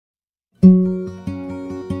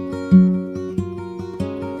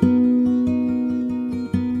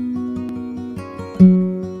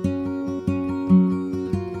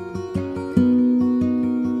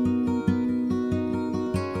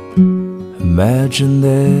Imagine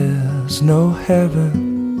there's no heaven.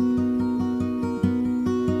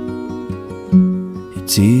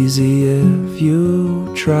 It's easy if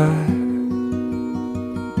you try,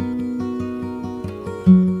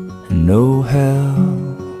 and no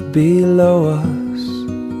hell below us,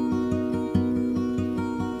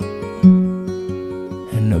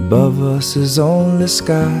 and above us is only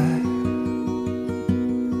sky.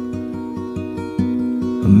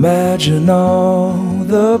 Imagine all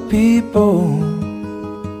the people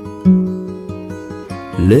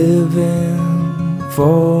living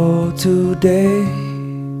for today.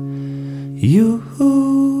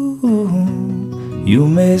 You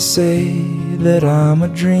may say that I'm a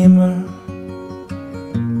dreamer,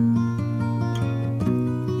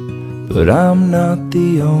 but I'm not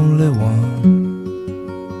the only one.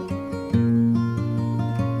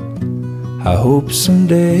 I hope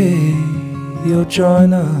someday you'll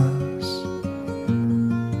join us,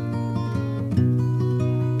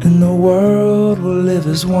 and the world will live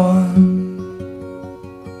as one.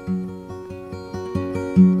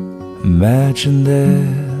 Imagine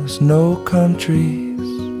there's no countries.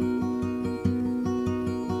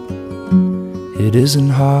 It isn't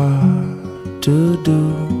hard to do.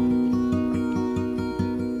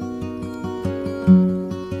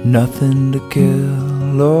 Nothing to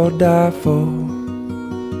kill or die for.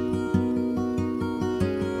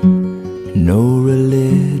 No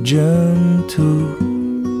religion too.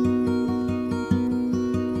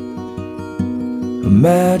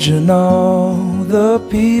 Imagine all the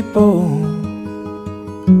people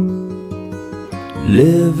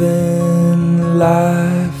living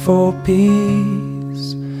life for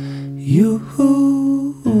peace.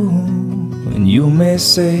 And you may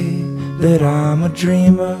say that I'm a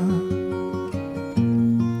dreamer,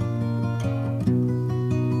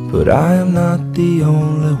 but I am not the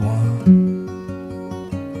only one.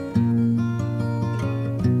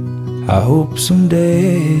 I hope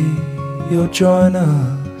someday you'll join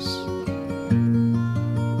us,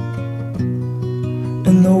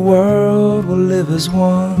 and the world will live as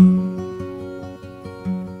one.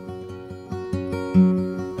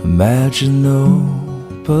 Imagine no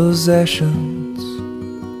possessions.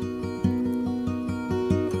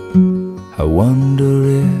 I wonder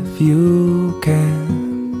if you can.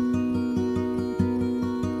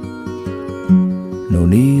 No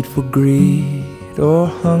need for greed or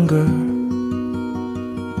hunger.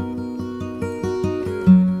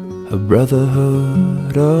 A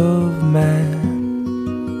brotherhood of man.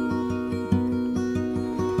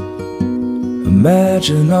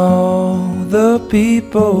 Imagine all the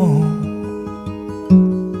people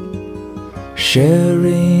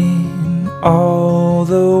sharing all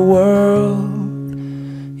the world.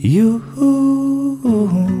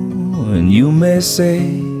 And you may say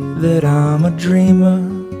that I'm a dreamer,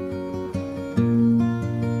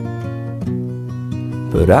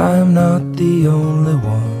 but I'm not the only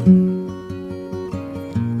one.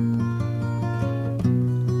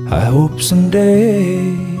 I hope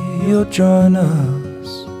someday you'll join us,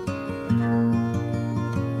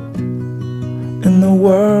 and the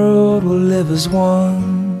world will live as one.